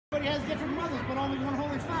Everybody has different mothers, but only one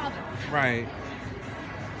Holy Father. Right.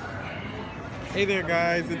 Hey there,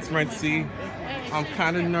 guys. It's Rentsy. I'm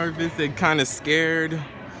kind of nervous and kind of scared,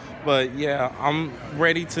 but yeah, I'm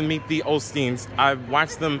ready to meet the Osteens. I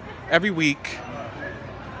watch them every week.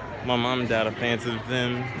 My mom and dad are fans of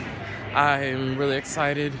them. I'm really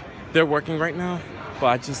excited. They're working right now, but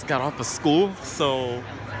I just got off of school, so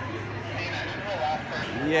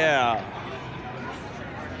yeah.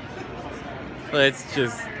 Let's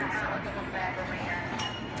just...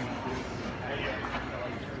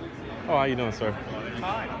 Oh, how you doing, sir?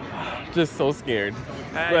 Hi. Just so scared,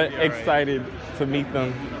 but excited to meet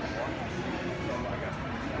them.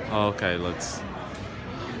 Okay, let's...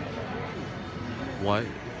 What?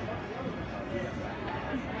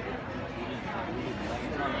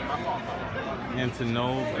 And to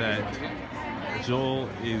know that Joel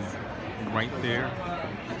is right there,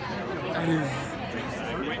 that is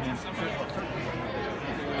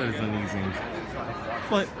amazing.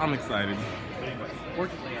 But I'm excited.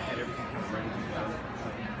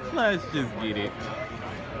 Let's just get it.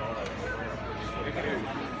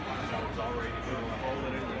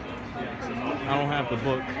 I don't have the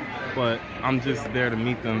book, but I'm just there to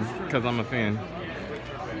meet them because I'm a fan.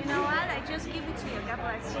 You know what? I just give it to you. God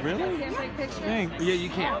bless you. Really? Yeah. Thanks. Yeah, you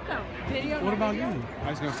can. Welcome. Video. What about you? I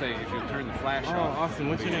was going to say, if you turn the flash Oh, off. awesome.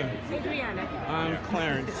 What's your name? Adriana. I'm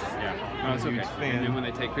Clarence. Yeah. No, it's I'm a okay. huge fan. And then when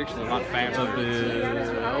they take pictures, a lot faster. Of the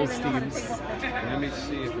Osteens. Let me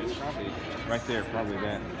see if it's probably right there. Probably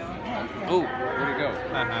that. Oh, where'd it go?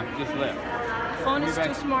 Just left. Phone Give is me too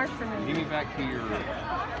back- smart for me. Give me back to your phone.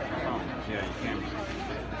 Yeah, you can.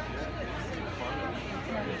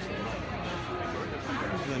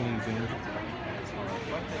 This is amazing.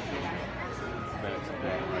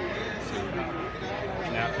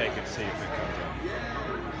 Now take it, see if it comes up.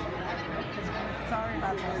 Sorry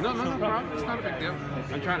about that. No problem. It's not a big deal.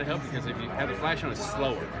 I'm trying to help you because if you have the flash on, it's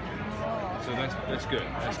slower. So that's good.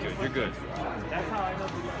 That's good. You're good.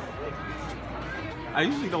 I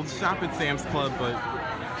usually don't shop at Sam's Club, but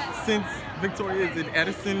since Victoria is in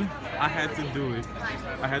Edison, I had to do it.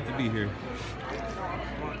 I had to be here.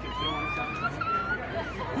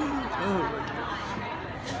 Oh.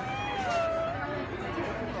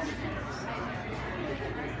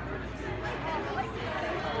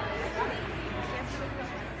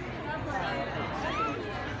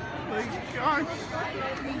 My gosh.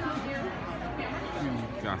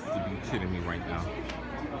 You got to be kidding me right now.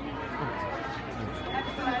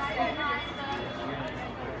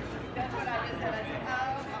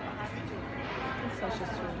 Such a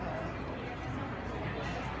sweetheart.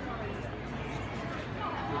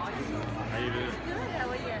 How you doing? Good. How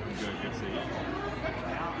are you? Good. Good to see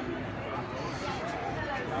you.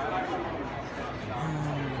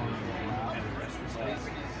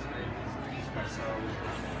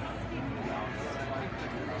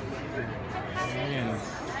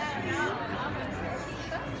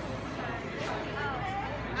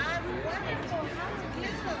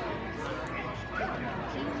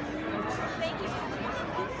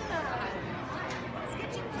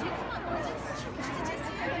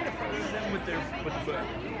 With the book.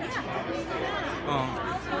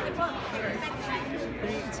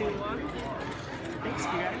 3, 2, 1. Thanks,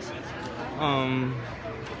 you guys.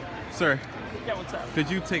 Sir, Yeah, what's up? could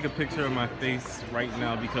you take a picture of my face right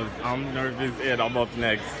now because I'm nervous and I'm up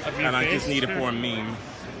next, Of your and I just face? need it for a meme.